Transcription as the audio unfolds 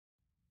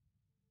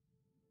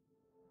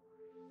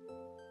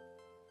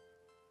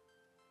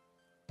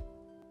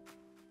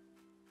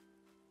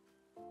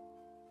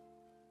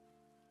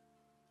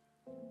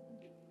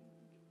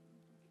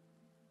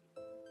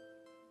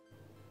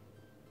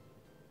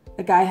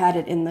a guy had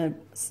it in the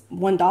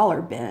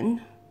 $1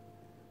 bin.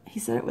 He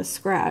said it was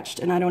scratched,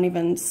 and I don't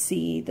even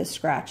see the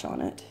scratch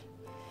on it.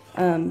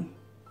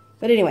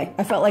 But anyway,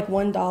 I felt like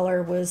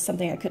 $1 was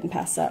something I couldn't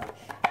pass up.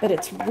 But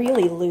it's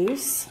really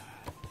loose,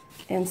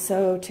 and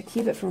so to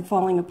keep it from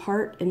falling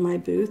apart in my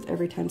booth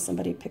every time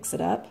somebody picks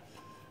it up,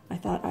 I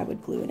thought I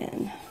would glue it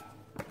in.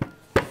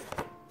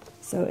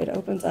 So it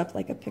opens up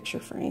like a picture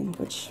frame,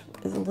 which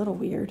is a little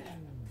weird.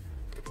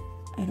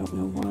 I don't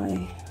know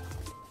why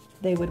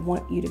they would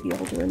want you to be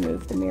able to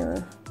remove the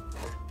mirror.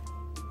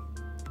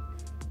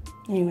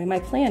 Anyway, my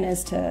plan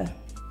is I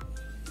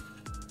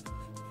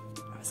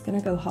was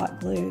gonna go hot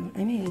glue.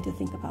 I may need to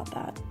think about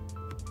that.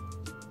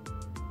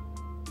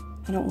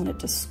 I don't want it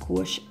to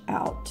squish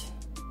out.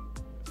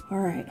 All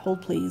right,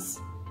 hold please.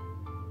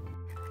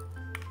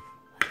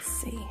 Let's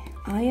see.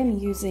 I am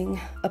using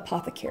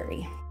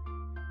Apothecary.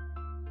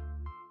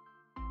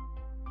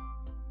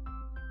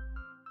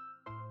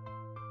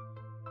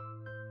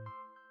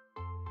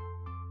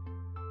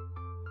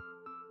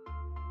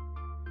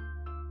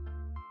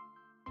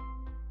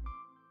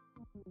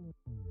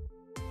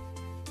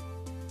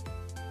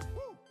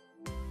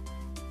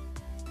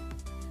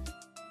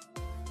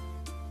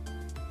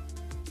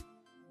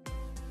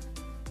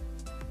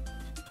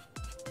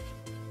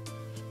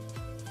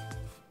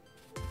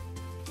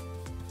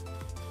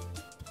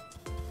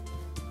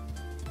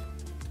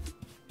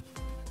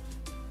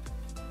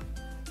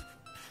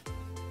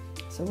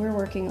 So we're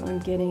working on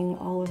getting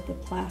all of the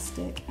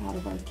plastic out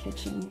of our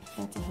kitchen.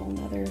 That's a whole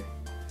nother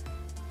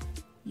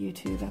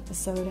YouTube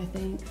episode, I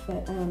think.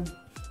 But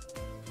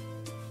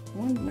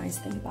one nice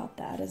thing about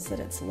that is that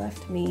it's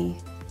left me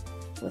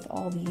with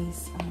all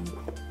these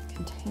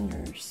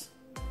containers.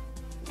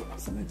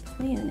 So my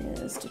plan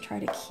is to try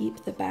to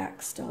keep the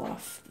back still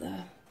off the,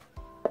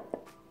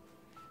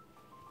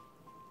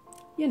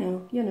 you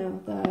know,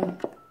 the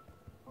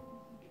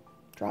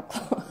drop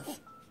cloth.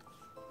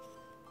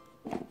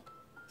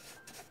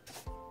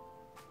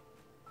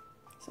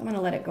 So I'm going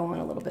to let it go on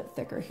a little bit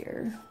thicker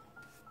here.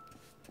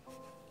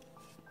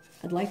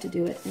 I'd like to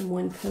do it in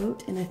one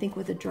coat, and I think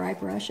with a dry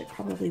brush it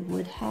probably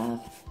would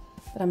have,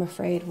 but I'm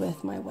afraid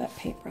with my wet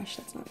paintbrush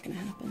that's not going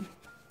to happen.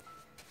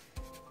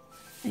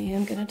 I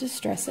am going to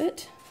distress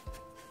it.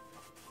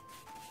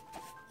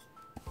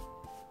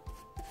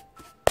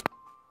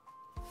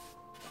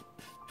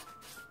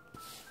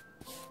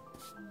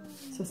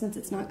 So since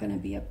it's not going to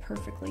be a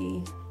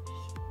perfectly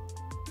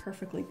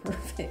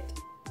perfect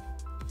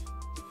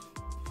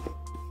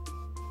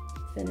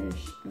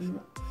finish, I'm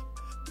not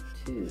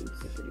too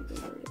super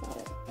duper worried about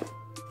it.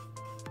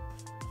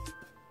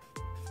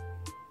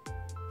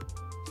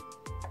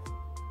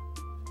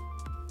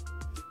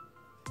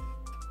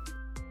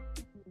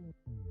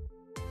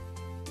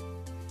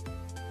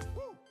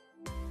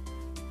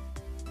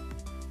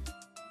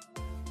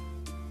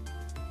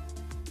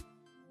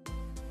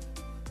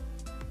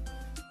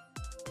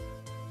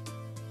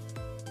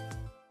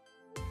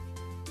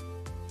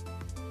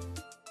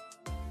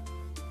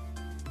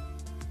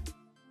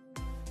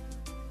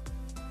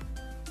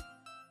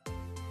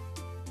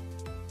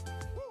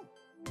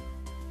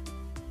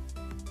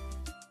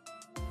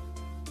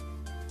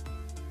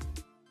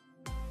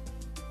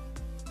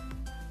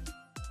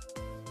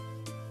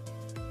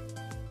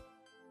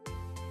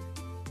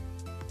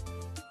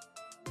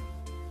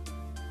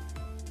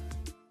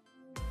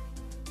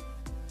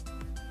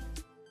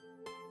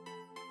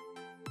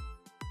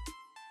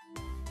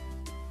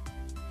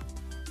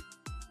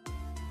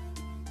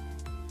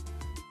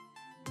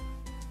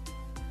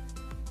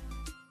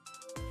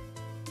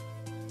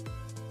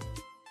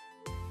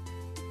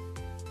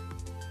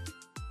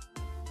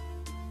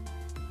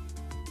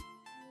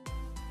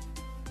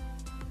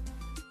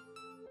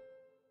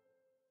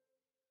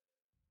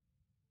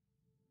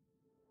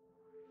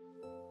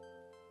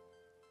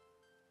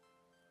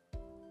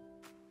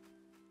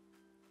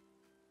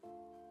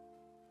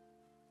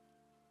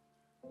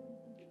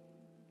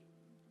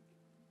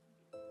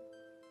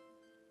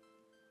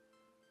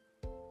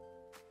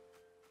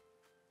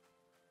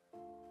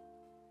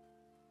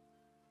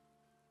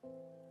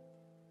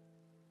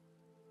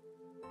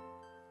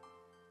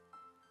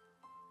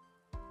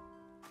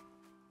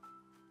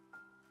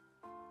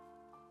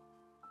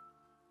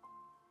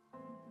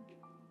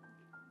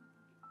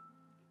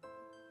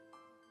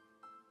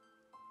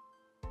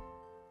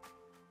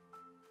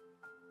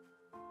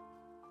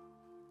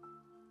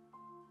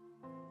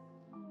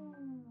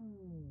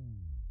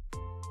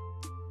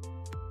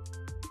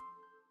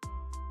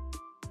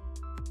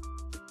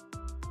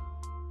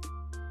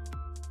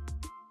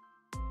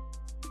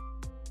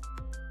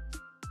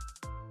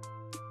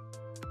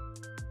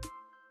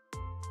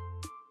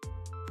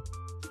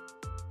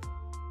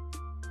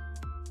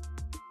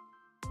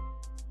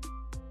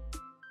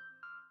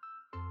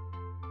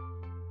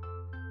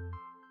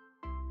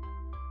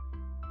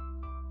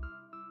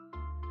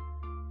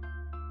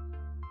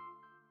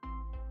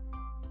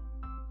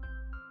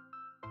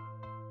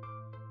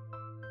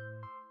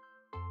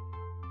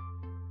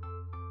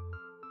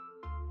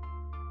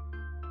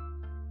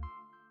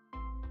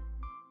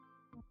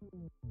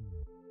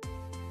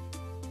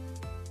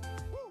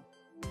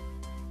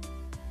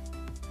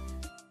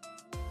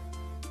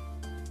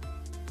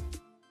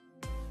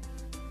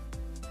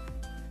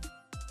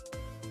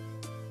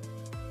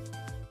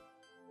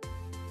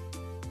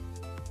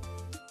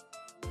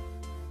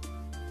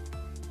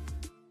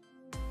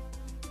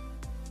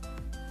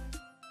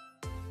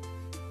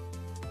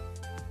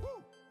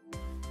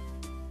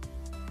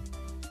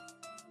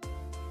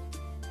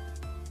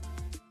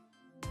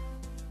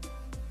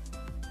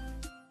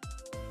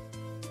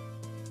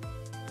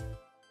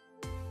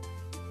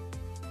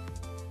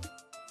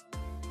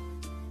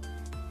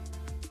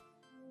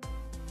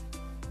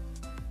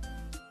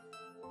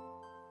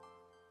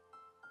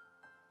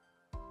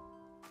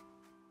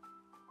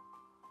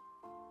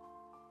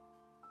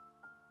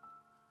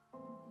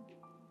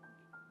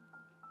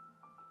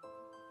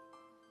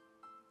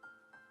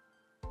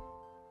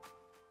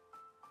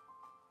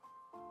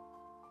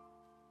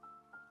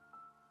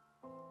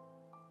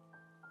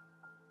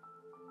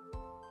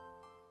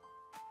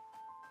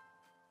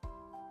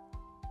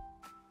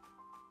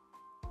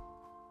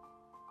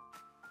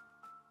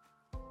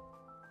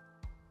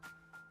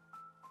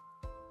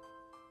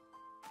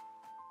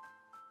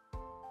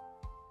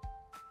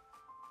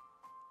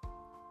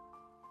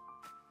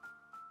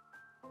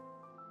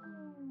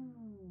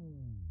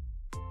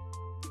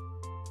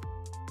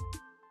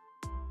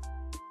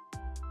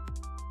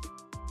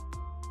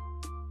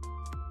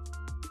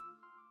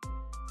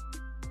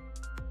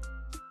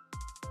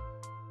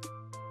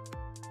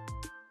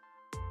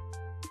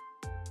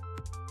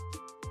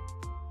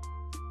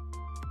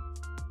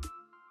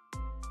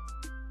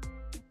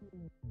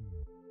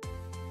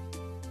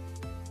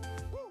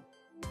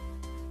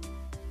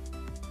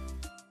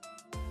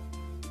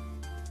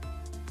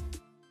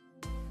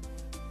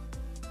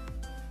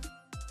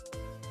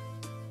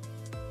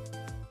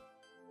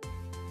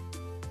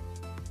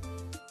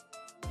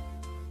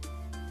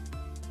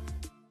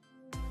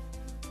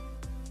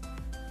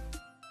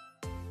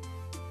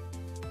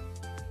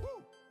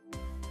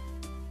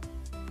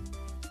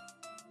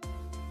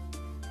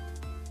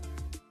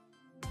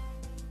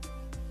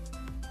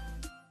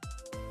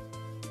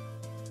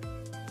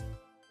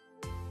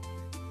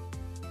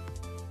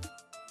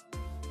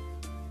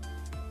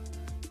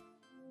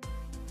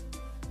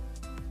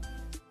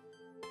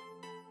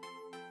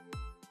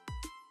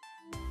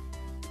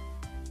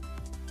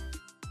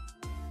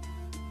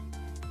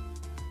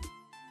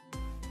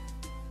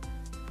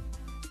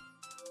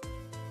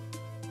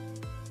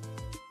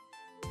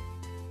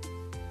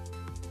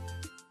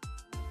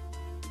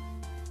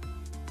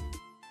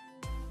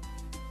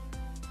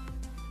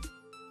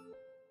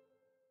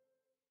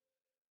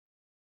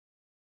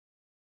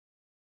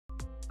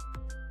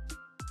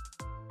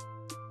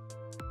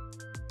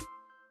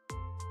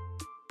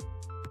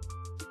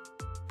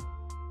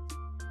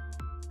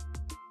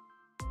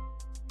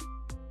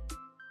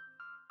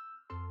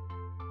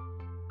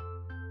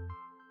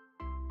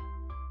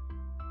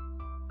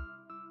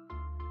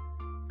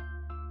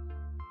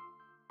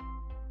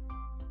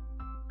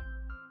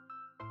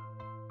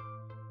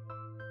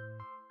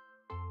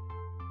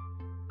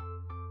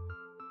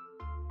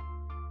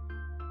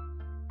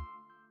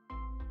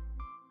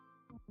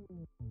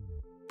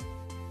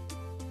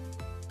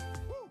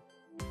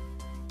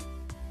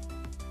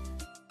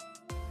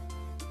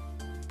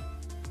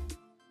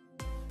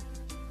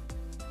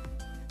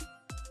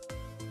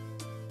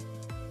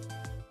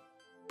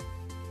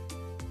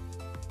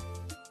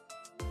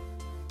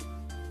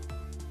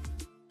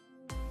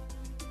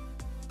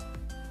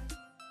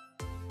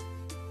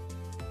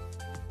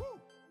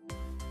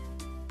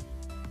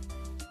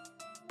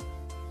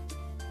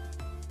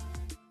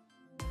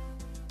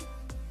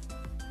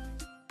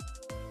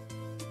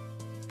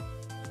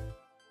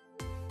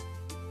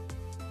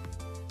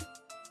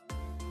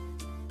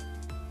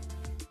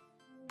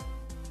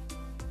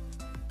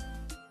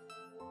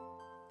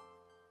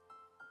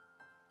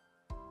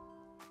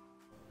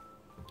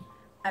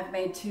 I've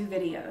made 2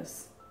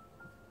 videos,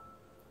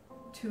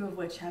 2 of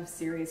which have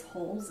serious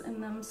holes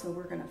in them, so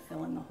we're gonna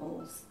fill in the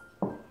holes.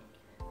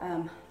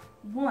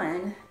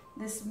 One,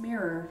 this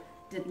mirror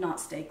did not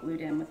stay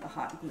glued in with the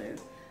hot glue.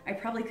 I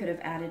probably could have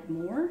added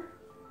more,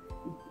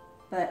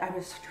 but I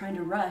was trying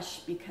to rush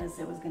because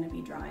it was gonna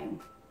be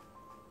drying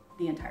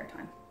the entire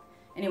time.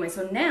 Anyway,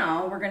 so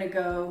now we're gonna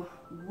go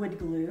wood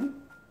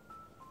glue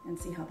and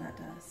see how that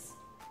does.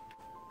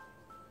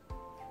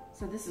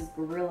 So this is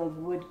Gorilla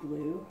wood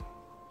glue.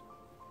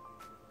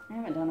 I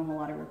haven't done a whole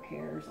lot of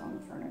repairs on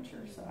the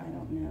furniture, so I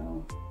don't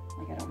know.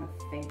 Like, I don't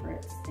have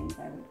favorites, things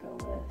I would go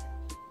with.